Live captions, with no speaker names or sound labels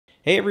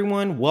Hey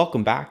everyone,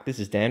 welcome back. This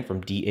is Dan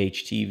from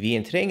DHTV,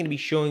 and today I'm going to be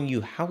showing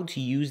you how to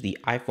use the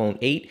iPhone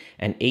 8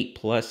 and 8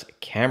 Plus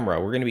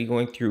camera. We're going to be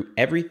going through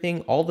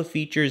everything, all the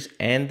features,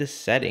 and the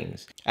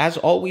settings. As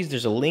always,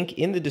 there's a link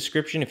in the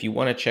description if you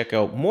want to check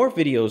out more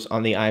videos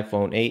on the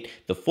iPhone 8.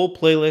 The full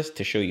playlist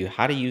to show you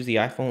how to use the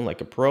iPhone like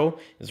a pro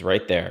is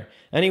right there.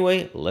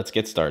 Anyway, let's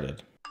get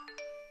started.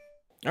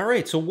 All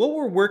right, so what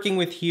we're working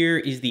with here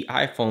is the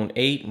iPhone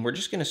 8, and we're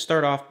just gonna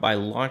start off by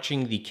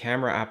launching the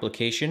camera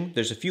application.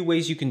 There's a few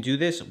ways you can do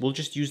this. We'll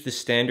just use the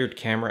standard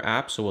camera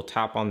app, so we'll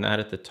tap on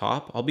that at the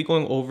top. I'll be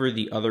going over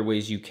the other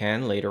ways you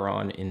can later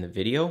on in the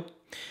video.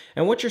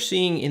 And what you're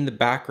seeing in the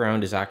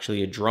background is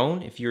actually a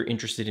drone. If you're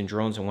interested in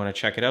drones and wanna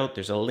check it out,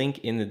 there's a link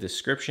in the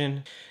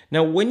description.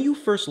 Now, when you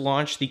first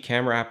launch the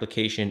camera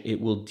application, it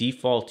will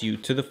default you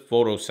to the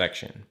photo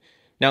section.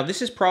 Now,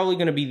 this is probably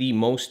going to be the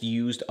most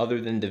used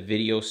other than the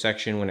video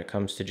section when it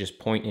comes to just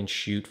point and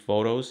shoot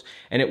photos,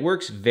 and it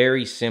works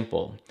very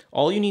simple.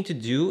 All you need to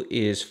do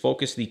is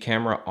focus the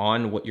camera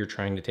on what you're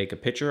trying to take a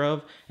picture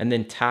of and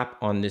then tap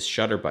on this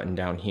shutter button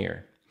down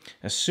here.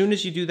 As soon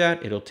as you do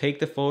that, it'll take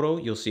the photo.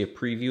 You'll see a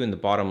preview in the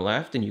bottom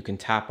left, and you can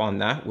tap on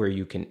that where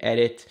you can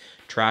edit,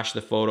 trash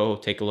the photo,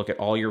 take a look at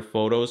all your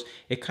photos.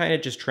 It kind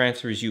of just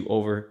transfers you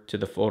over to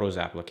the Photos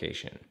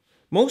application.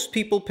 Most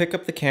people pick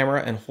up the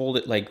camera and hold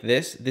it like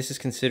this. This is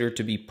considered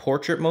to be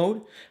portrait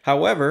mode.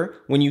 However,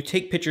 when you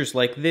take pictures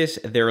like this,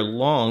 they're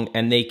long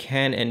and they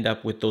can end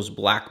up with those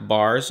black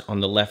bars on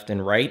the left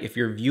and right if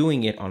you're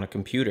viewing it on a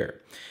computer.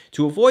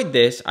 To avoid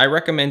this, I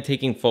recommend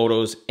taking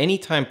photos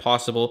anytime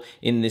possible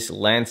in this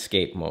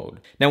landscape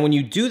mode. Now, when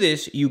you do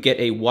this, you get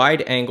a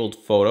wide-angled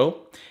photo,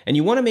 and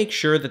you want to make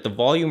sure that the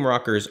volume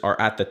rockers are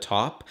at the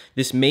top.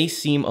 This may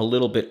seem a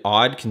little bit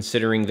odd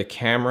considering the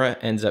camera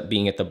ends up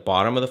being at the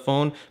bottom of the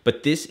phone,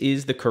 but this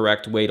is the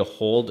correct way to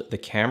hold the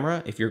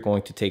camera if you're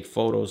going to take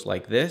photos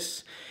like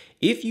this.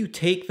 If you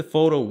take the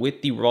photo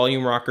with the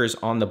volume rockers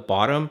on the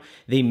bottom,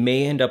 they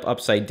may end up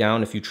upside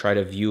down if you try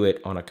to view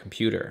it on a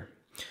computer.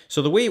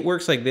 So the way it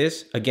works like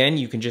this, again,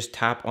 you can just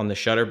tap on the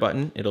shutter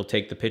button, it'll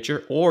take the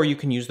picture, or you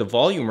can use the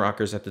volume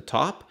rockers at the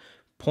top,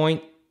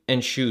 point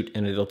and shoot,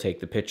 and it'll take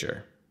the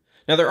picture.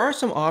 Now, there are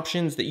some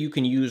options that you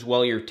can use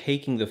while you're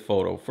taking the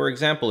photo. For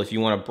example, if you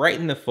want to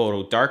brighten the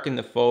photo, darken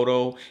the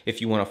photo,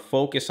 if you want to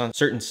focus on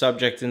certain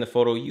subjects in the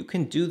photo, you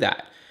can do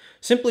that.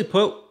 Simply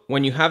put,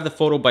 when you have the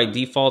photo by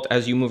default,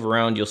 as you move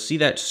around, you'll see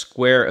that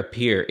square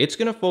appear. It's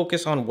going to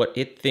focus on what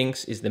it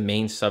thinks is the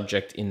main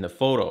subject in the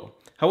photo.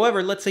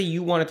 However, let's say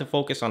you wanted to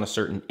focus on a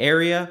certain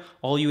area,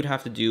 all you would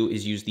have to do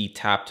is use the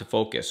tap to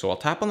focus. So I'll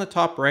tap on the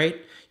top right,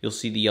 you'll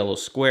see the yellow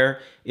square.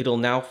 It'll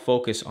now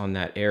focus on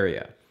that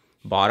area.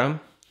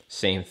 Bottom,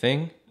 same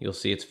thing, you'll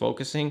see it's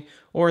focusing,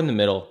 or in the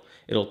middle,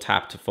 it'll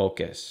tap to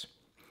focus.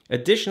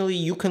 Additionally,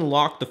 you can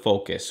lock the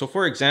focus. So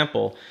for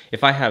example,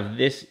 if I have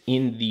this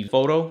in the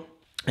photo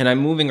and I'm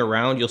moving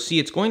around, you'll see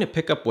it's going to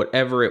pick up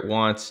whatever it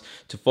wants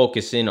to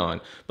focus in on.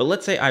 But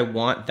let's say I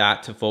want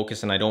that to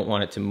focus and I don't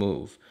want it to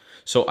move.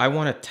 So I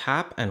want to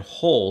tap and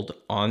hold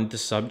on the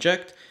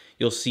subject.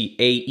 You'll see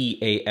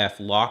AEAF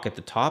lock at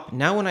the top.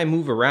 Now when I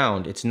move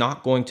around, it's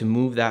not going to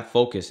move that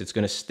focus. It's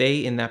going to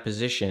stay in that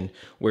position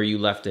where you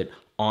left it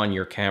on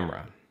your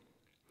camera.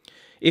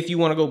 If you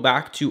want to go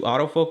back to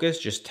autofocus,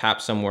 just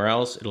tap somewhere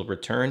else, it'll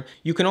return.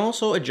 You can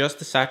also adjust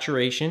the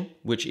saturation,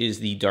 which is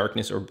the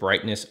darkness or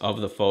brightness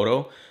of the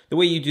photo. The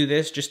way you do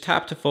this, just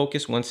tap to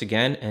focus once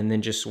again, and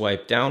then just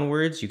swipe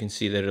downwards. You can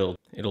see that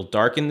it'll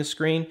darken the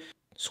screen.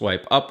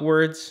 Swipe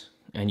upwards,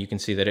 and you can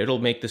see that it'll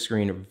make the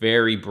screen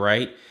very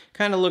bright.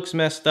 Kind of looks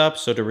messed up,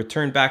 so to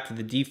return back to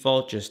the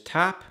default, just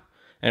tap,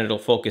 and it'll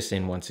focus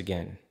in once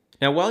again.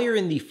 Now, while you're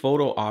in the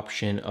photo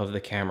option of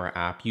the camera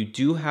app, you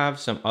do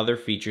have some other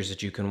features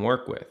that you can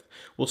work with.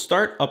 We'll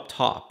start up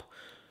top.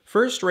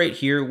 First, right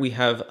here, we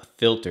have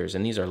filters,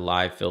 and these are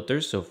live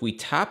filters. So if we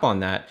tap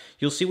on that,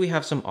 you'll see we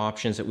have some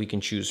options that we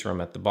can choose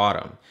from at the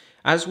bottom.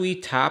 As we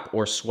tap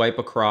or swipe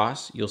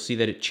across, you'll see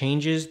that it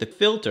changes the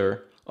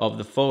filter of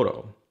the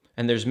photo,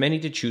 and there's many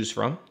to choose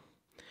from.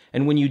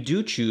 And when you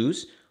do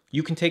choose,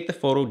 you can take the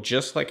photo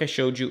just like I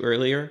showed you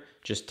earlier.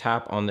 Just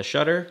tap on the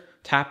shutter,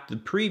 tap the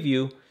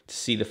preview to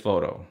see the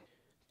photo.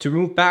 To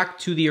move back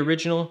to the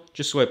original,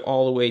 just swipe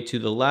all the way to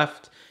the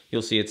left.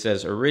 You'll see it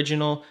says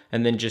original,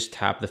 and then just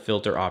tap the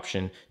filter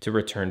option to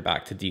return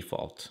back to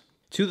default.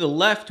 To the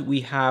left,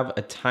 we have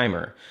a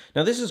timer.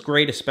 Now this is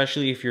great,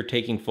 especially if you're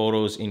taking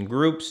photos in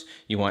groups,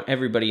 you want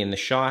everybody in the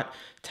shot.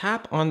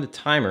 Tap on the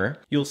timer,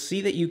 you'll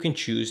see that you can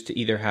choose to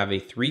either have a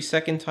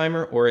 3-second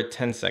timer or a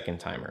 10-second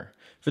timer.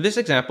 For this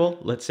example,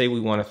 let's say we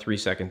want a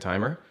 3-second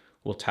timer.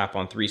 We'll tap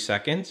on 3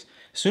 seconds.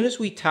 As soon as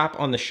we tap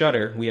on the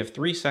shutter, we have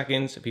 3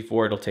 seconds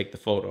before it'll take the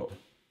photo.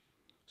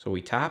 So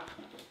we tap,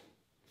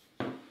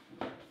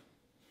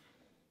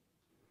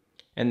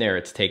 and there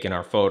it's taken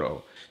our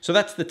photo. So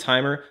that's the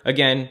timer.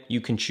 Again,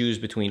 you can choose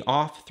between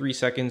off, 3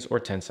 seconds, or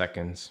 10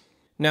 seconds.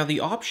 Now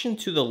the option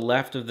to the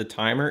left of the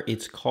timer,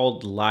 it's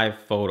called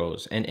live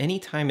photos, and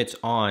anytime it's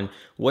on,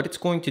 what it's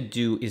going to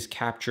do is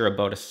capture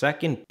about a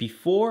second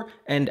before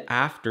and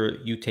after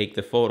you take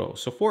the photo.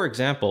 So for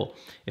example,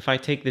 if I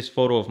take this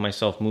photo of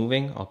myself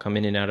moving, I'll come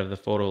in and out of the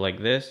photo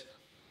like this,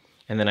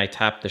 and then I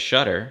tap the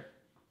shutter.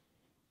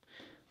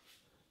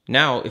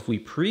 Now if we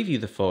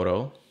preview the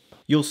photo,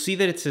 you'll see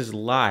that it says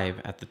live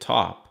at the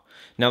top.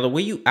 Now the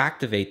way you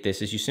activate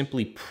this is you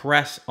simply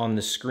press on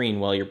the screen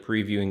while you're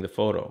previewing the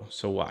photo.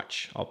 So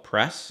watch, I'll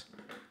press,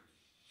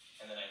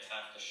 and then I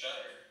tap the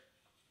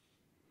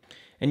shutter.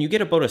 And you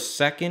get about a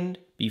second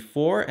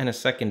before and a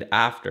second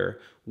after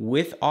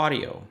with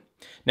audio.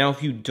 Now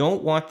if you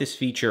don't want this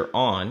feature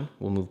on,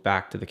 we'll move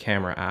back to the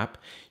camera app,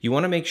 you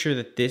want to make sure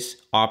that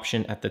this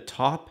option at the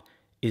top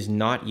is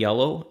not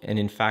yellow, and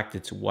in fact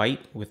it's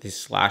white with this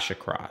slash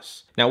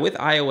across. Now with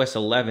iOS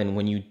 11,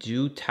 when you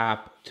do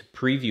tap to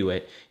preview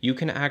it, you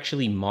can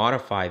actually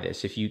modify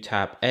this. If you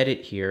tap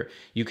edit here,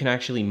 you can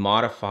actually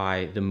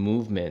modify the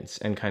movements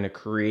and kind of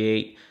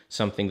create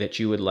something that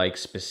you would like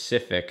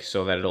specific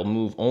so that it'll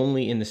move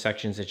only in the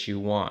sections that you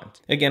want.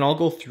 Again, I'll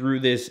go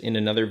through this in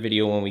another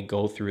video when we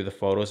go through the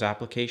Photos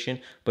application,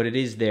 but it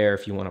is there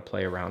if you want to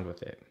play around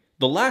with it.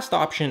 The last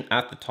option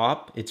at the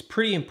top, it's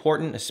pretty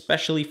important,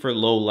 especially for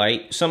low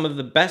light. Some of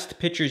the best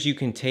pictures you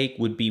can take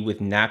would be with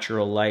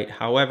natural light.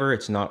 However,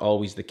 it's not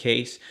always the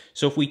case.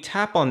 So if we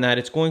tap on that,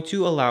 it's going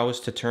to allow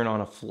us to turn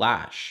on a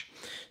flash.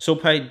 So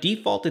by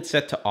default, it's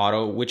set to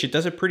auto, which it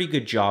does a pretty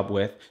good job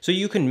with. So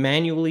you can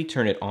manually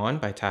turn it on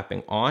by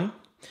tapping on.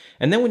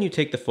 And then when you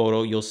take the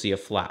photo, you'll see a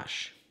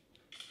flash.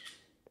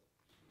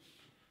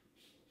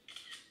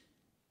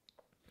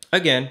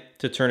 Again,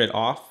 to turn it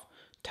off,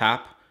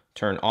 tap,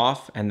 turn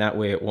off, and that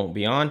way it won't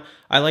be on.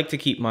 I like to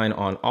keep mine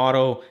on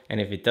auto, and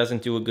if it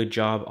doesn't do a good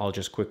job, I'll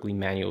just quickly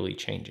manually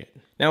change it.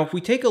 Now, if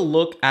we take a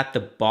look at the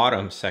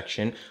bottom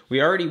section,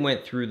 we already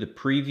went through the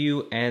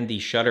preview and the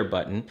shutter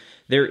button.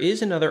 There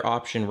is another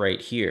option right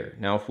here.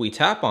 Now, if we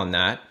tap on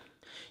that,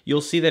 you'll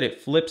see that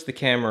it flips the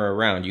camera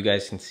around. You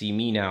guys can see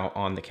me now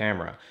on the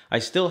camera. I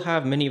still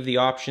have many of the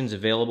options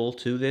available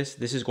to this.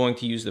 This is going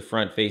to use the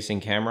front-facing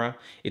camera.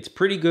 It's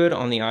pretty good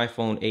on the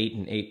iPhone 8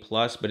 and 8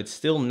 Plus, but it's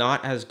still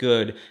not as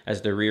good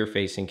as the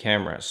rear-facing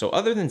camera. So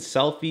other than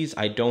selfies,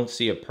 I don't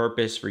see a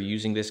purpose for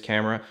using this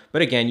camera.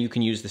 But again, you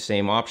can use the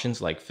same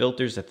options like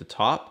filters at the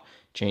top.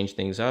 Change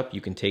things up.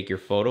 You can take your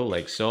photo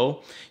like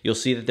so. You'll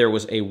see that there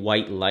was a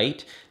white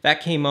light.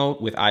 That came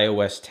out with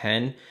iOS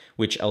 10.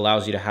 Which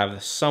allows you to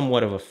have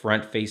somewhat of a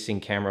front-facing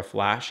camera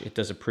flash. It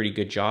does a pretty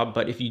good job,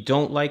 but if you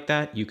don't like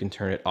that, you can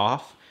turn it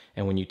off,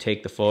 and when you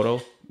take the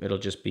photo, it'll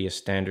just be a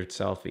standard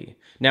selfie.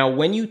 Now,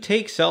 when you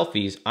take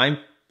selfies, I'm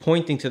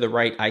pointing to the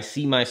right, I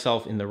see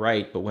myself in the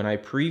right, but when I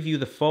preview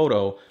the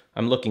photo,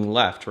 I'm looking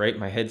left, right?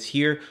 My head's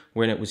here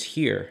when it was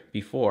here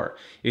before.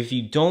 If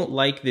you don't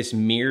like this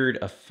mirrored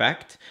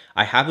effect,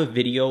 I have a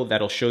video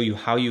that'll show you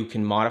how you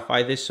can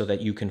modify this so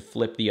that you can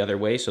flip the other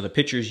way, so the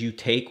pictures you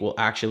take will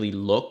actually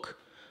look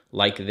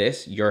like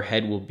this. Your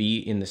head will be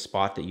in the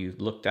spot that you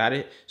looked at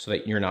it so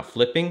that you're not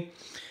flipping.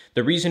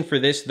 The reason for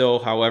this though,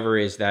 however,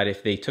 is that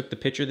if they took the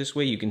picture this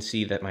way, you can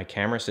see that my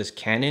camera says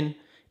Canon,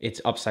 it's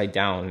upside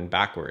down and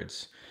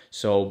backwards.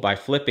 So by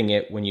flipping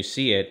it, when you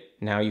see it,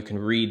 now you can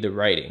read the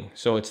writing.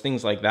 So it's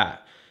things like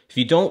that. If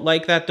you don't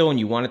like that though, and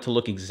you want it to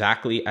look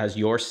exactly as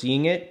you're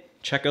seeing it,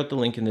 check out the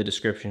link in the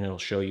description, it'll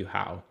show you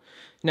how.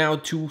 Now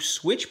to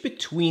switch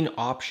between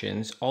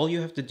options, all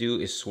you have to do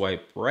is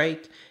swipe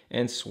right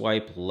and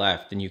swipe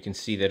left, and you can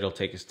see that it'll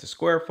take us to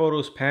square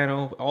photos,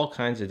 panel, all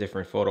kinds of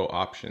different photo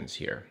options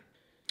here.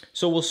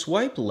 So we'll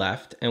swipe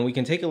left and we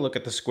can take a look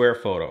at the square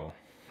photo.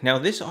 Now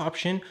this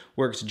option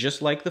works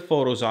just like the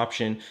photos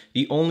option.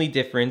 The only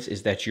difference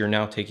is that you're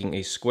now taking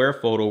a square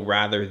photo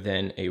rather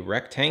than a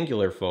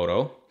rectangular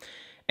photo,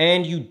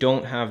 and you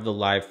don't have the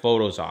live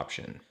photos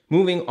option.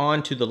 Moving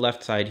on to the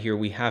left side here,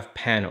 we have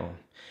panel.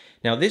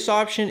 Now this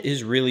option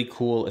is really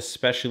cool,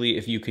 especially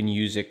if you can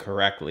use it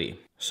correctly.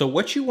 So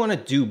what you want to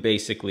do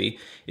basically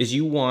is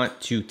you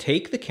want to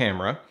take the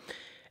camera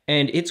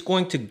and it's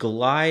going to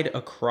glide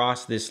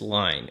across this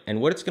line.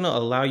 And what it's going to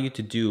allow you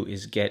to do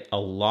is get a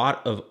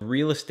lot of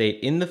real estate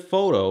in the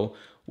photo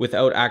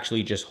without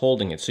actually just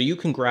holding it. So you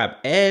can grab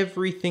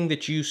everything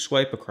that you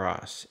swipe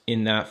across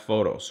in that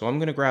photo. So I'm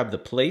going to grab the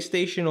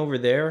PlayStation over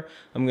there.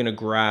 I'm going to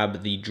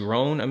grab the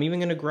drone. I'm even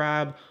going to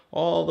grab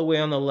all the way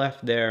on the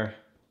left there,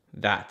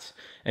 that.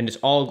 And it's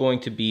all going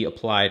to be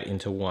applied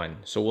into one.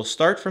 So we'll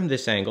start from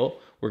this angle.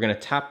 We're going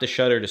to tap the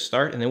shutter to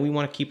start, and then we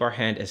want to keep our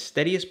hand as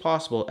steady as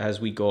possible as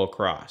we go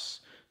across.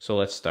 So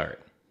let's start.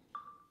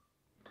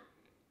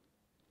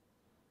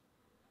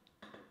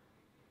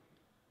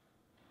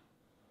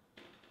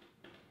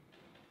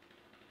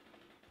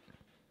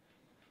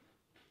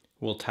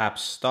 We'll tap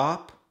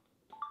stop,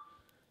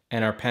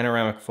 and our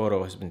panoramic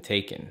photo has been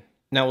taken.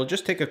 Now we'll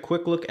just take a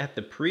quick look at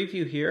the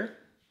preview here.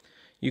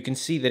 you can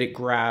see that it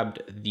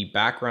grabbed the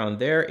background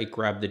there, it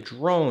grabbed the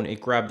drone, it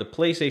grabbed the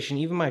PlayStation,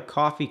 even my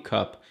coffee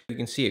cup. You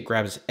can see it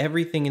grabs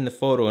everything in the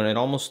photo, and it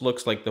almost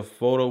looks like the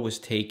photo was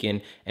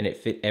taken and it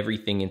fit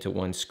everything into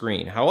one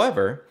screen.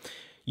 However,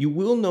 you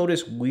will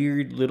notice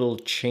weird little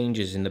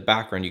changes in the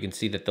background. You can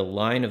see that the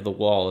line of the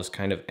wall is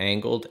kind of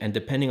angled, and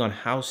depending on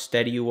how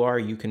steady you are,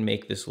 you can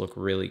make this look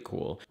really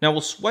cool. Now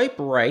we'll swipe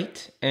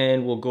right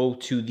and we'll go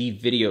to the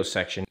video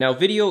section. Now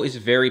video is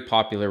very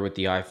popular with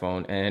the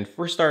iPhone, and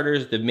for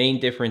starters, the main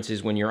difference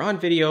is when you're on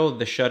video,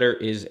 the shutter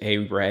is a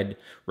red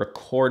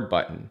record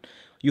button.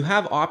 You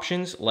have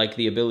options like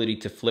the ability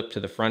to flip to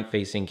the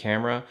front-facing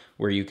camera,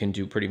 where you can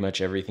do pretty much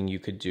everything you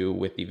could do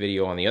with the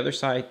video on the other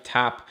side.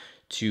 Tap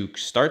to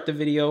start the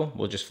video,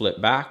 we'll just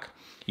flip back.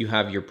 You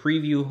have your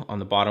preview on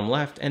the bottom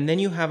left, and then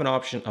you have an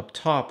option up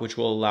top which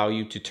will allow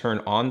you to turn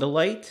on the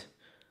light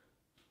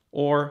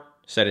or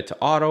set it to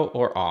auto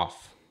or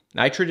off.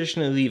 Now, I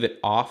traditionally leave it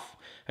off.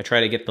 I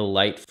try to get the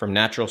light from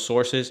natural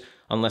sources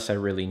unless I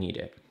really need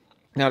it.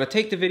 Now to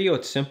take the video,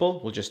 it's simple.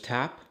 We'll just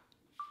tap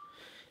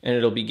and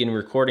it'll begin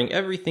recording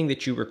everything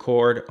that you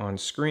record on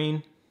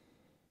screen.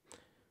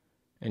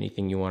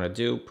 Anything you want to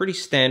do, pretty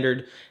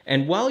standard.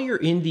 And while you're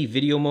in the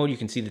video mode, you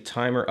can see the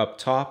timer up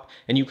top,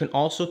 and you can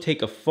also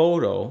take a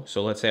photo.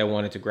 So let's say I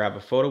wanted to grab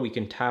a photo, we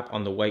can tap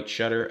on the white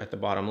shutter at the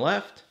bottom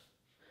left,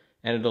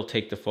 and it'll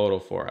take the photo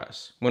for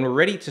us. When we're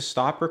ready to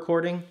stop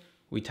recording,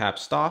 we tap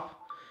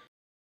stop.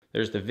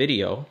 There's the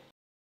video.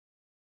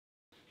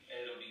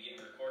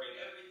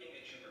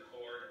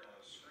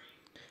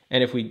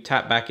 And if we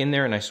tap back in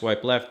there and I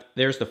swipe left,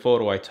 there's the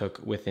photo I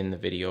took within the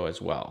video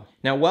as well.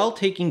 Now, while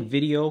taking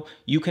video,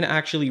 you can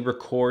actually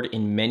record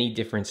in many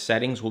different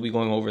settings. We'll be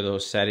going over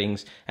those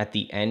settings at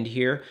the end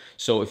here.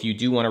 So if you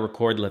do want to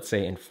record, let's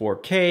say in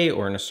 4K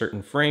or in a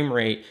certain frame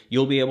rate,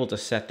 you'll be able to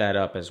set that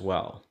up as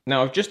well.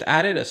 Now, I've just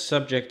added a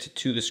subject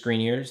to the screen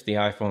here. It's the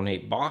iPhone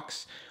 8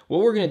 box.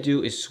 What we're going to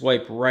do is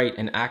swipe right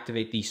and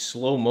activate the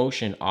slow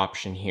motion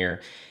option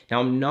here. Now,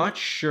 I'm not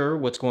sure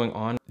what's going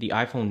on. The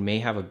iPhone may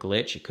have a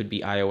glitch. It could be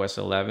iOS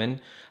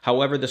 11.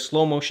 However, the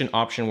slow motion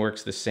option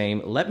works the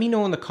same. Let me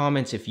know in the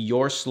comments if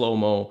your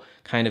slow-mo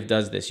kind of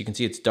does this. You can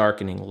see it's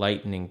darkening,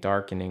 lightening,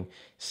 darkening.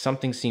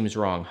 Something seems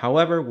wrong.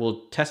 However,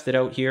 we'll test it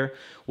out here.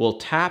 We'll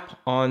tap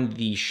on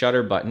the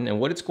shutter button, and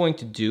what it's going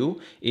to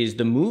do is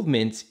the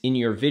movements in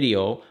your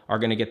video are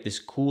going to get this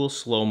cool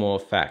slow-mo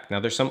effect. Now,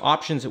 there's some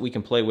options that we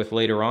can play with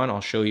later on.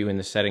 I'll show you in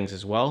the settings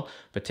as well,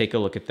 but take a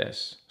look at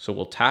this. So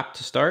we'll tap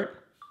to start.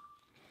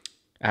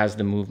 As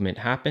the movement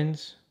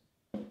happens,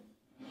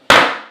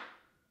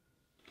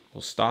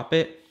 we'll stop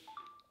it.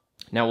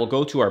 Now we'll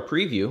go to our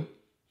preview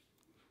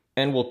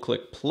and we'll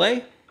click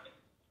play.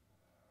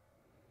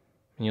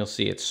 And you'll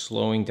see it's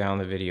slowing down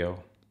the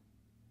video.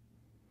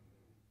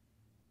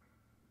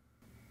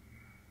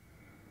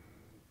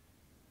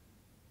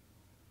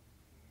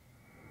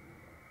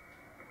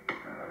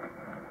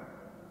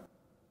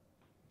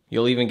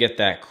 You'll even get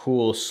that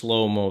cool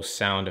slow-mo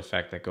sound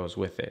effect that goes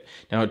with it.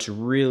 Now it's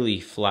really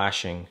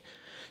flashing.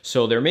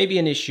 So there may be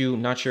an issue,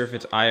 not sure if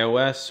it's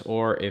iOS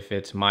or if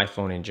it's my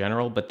phone in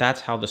general, but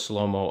that's how the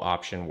slow-mo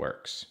option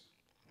works.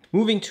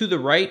 Moving to the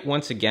right,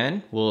 once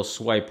again, we'll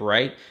swipe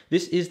right.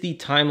 This is the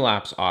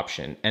time-lapse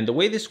option, and the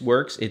way this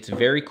works, it's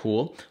very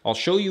cool. I'll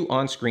show you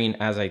on screen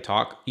as I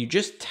talk. You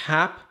just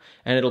tap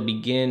and it'll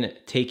begin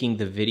taking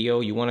the video.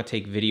 You want to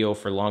take video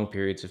for long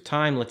periods of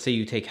time. Let's say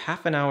you take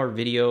half an hour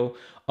video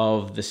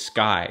of the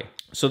sky.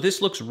 So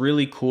this looks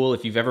really cool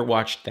if you've ever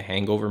watched the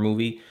Hangover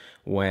movie,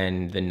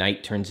 when the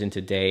night turns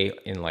into day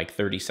in like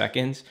 30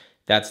 seconds,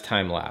 that's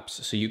time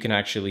lapse. So you can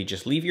actually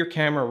just leave your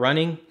camera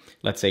running,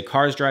 let's say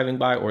cars driving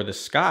by or the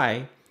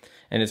sky,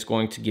 and it's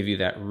going to give you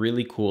that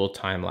really cool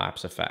time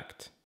lapse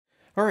effect.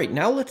 All right,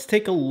 now let's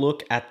take a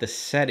look at the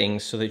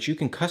settings so that you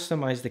can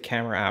customize the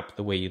camera app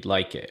the way you'd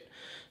like it.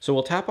 So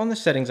we'll tap on the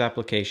settings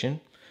application.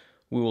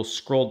 We will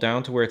scroll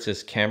down to where it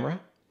says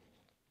camera,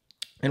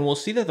 and we'll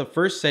see that the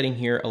first setting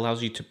here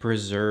allows you to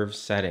preserve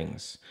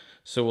settings.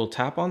 So we'll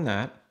tap on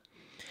that.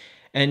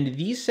 And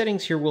these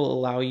settings here will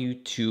allow you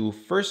to,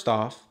 first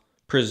off,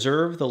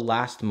 preserve the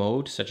last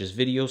mode, such as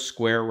video,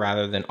 square,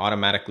 rather than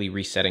automatically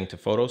resetting to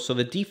photo. So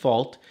the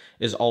default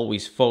is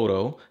always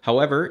photo.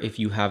 However, if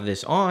you have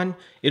this on,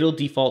 it'll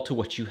default to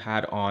what you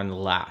had on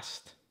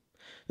last.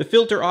 The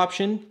filter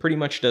option pretty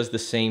much does the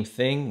same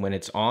thing. When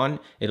it's on,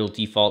 it'll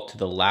default to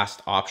the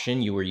last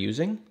option you were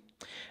using.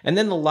 And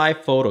then the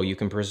live photo, you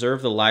can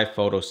preserve the live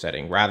photo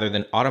setting. Rather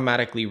than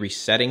automatically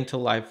resetting to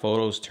live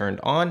photos turned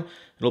on,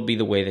 it'll be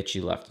the way that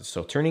you left it.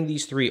 So turning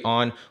these three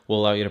on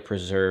will allow you to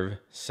preserve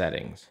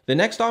settings. The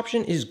next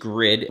option is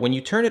grid. When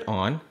you turn it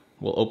on,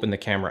 we'll open the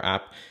camera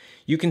app.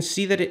 You can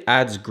see that it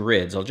adds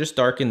grids. I'll just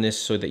darken this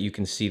so that you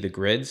can see the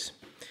grids.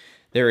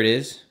 There it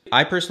is.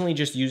 I personally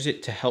just use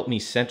it to help me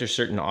center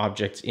certain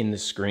objects in the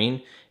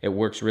screen. It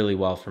works really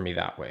well for me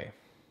that way.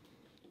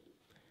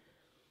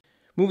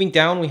 Moving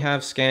down, we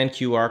have scan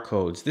QR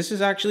codes. This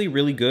is actually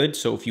really good.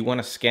 So if you want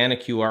to scan a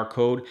QR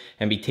code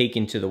and be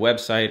taken to the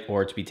website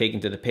or to be taken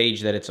to the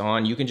page that it's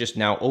on, you can just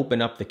now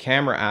open up the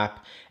camera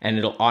app and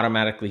it'll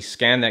automatically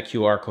scan that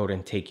QR code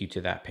and take you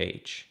to that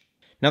page.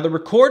 Now the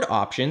record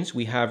options,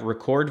 we have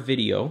record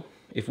video.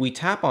 If we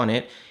tap on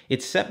it,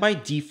 it's set by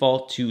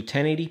default to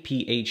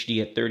 1080p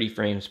HD at 30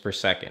 frames per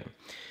second.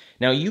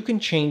 Now you can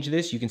change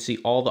this. You can see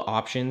all the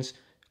options.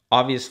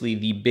 Obviously,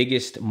 the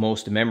biggest,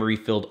 most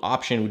memory-filled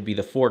option would be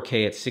the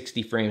 4K at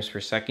 60 frames per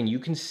second. You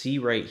can see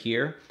right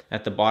here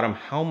at the bottom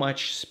how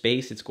much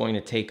space it's going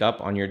to take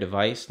up on your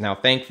device. Now,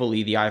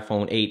 thankfully, the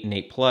iPhone 8 and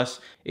 8 Plus,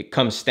 it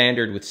comes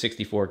standard with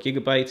 64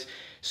 gigabytes.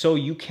 So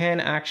you can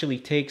actually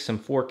take some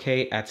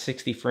 4K at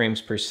 60 frames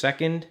per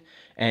second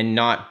and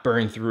not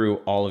burn through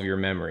all of your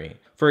memory.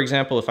 For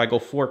example, if I go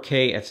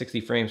 4K at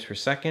 60 frames per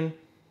second,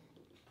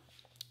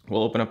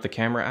 we'll open up the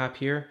camera app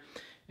here.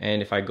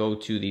 And if I go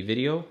to the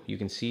video, you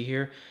can see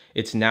here,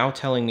 it's now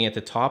telling me at the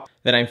top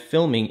that I'm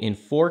filming in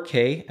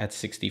 4K at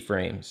 60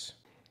 frames.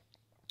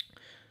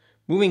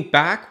 Moving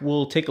back,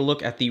 we'll take a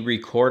look at the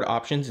record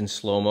options in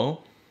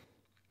slow-mo.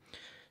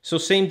 So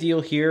same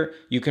deal here,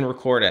 you can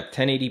record at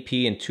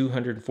 1080p and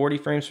 240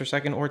 frames per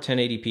second or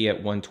 1080p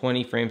at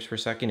 120 frames per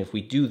second. If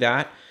we do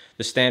that,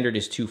 the standard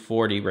is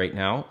 240 right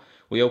now.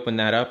 We open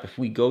that up. If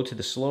we go to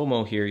the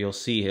slow-mo here, you'll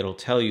see it'll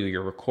tell you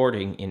you're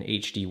recording in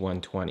HD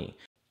 120.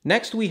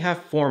 Next, we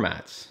have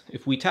formats.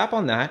 If we tap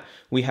on that,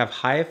 we have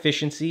high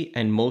efficiency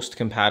and most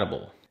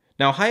compatible.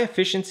 Now, high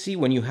efficiency,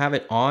 when you have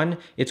it on,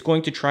 it's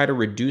going to try to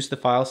reduce the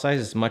file size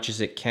as much as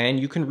it can.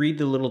 You can read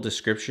the little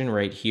description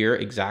right here,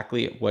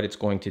 exactly what it's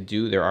going to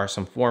do. There are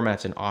some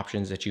formats and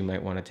options that you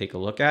might want to take a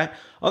look at.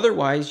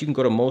 Otherwise, you can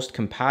go to most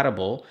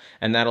compatible,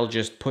 and that'll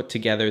just put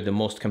together the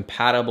most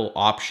compatible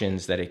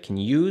options that it can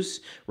use,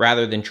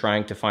 rather than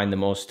trying to find the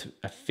most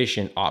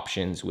efficient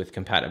options with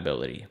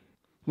compatibility.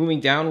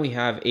 Moving down, we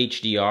have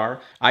HDR.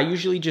 I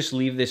usually just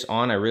leave this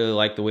on. I really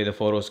like the way the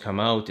photos come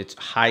out. It's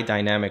high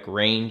dynamic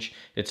range.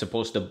 It's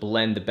supposed to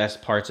blend the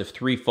best parts of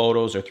 3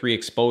 photos or 3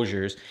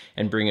 exposures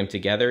and bring them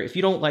together. If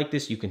you don't like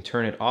this, you can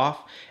turn it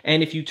off.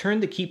 And if you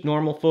turn the keep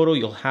normal photo,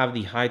 you'll have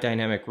the high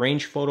dynamic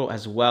range photo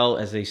as well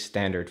as a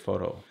standard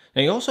photo.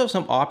 Now you also have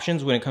some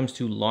options when it comes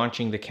to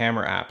launching the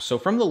camera app. So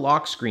from the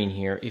lock screen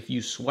here, if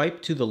you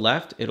swipe to the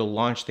left, it'll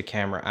launch the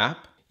camera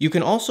app. You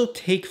can also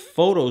take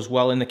photos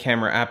while in the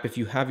camera app if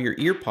you have your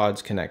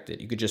earpods connected.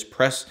 You could just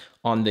press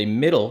on the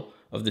middle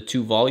of the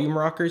 2 volume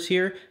rockers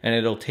here and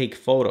it'll take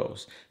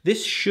photos.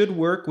 This should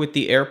work with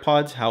the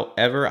AirPods,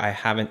 however, I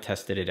haven't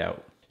tested it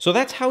out. So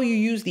that's how you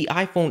use the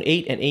iPhone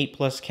 8 and 8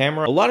 Plus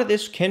camera. A lot of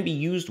this can be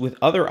used with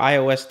other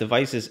iOS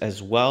devices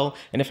as well.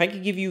 And if I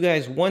could give you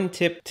guys one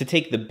tip to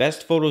take the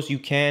best photos you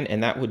can,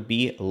 and that would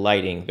be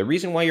lighting. The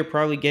reason why you're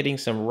probably getting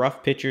some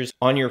rough pictures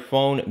on your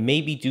phone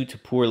may be due to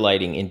poor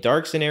lighting. In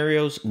dark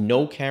scenarios,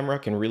 no camera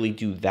can really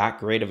do that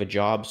great of a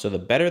job. So the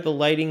better the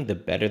lighting, the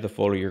better the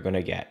photo you're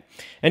gonna get.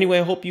 Anyway,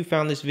 I hope you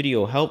found this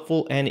video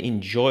helpful and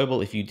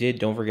enjoyable. If you did,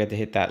 don't forget to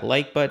hit that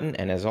like button.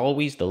 And as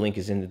always, the link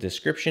is in the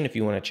description if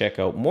you want to check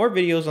out more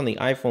videos on the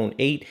iPhone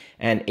 8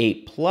 and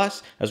 8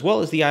 Plus, as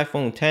well as the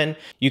iPhone 10.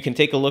 You can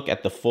take a look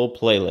at the full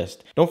playlist.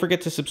 Don't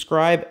forget to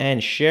subscribe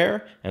and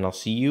share, and I'll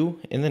see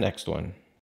you in the next one.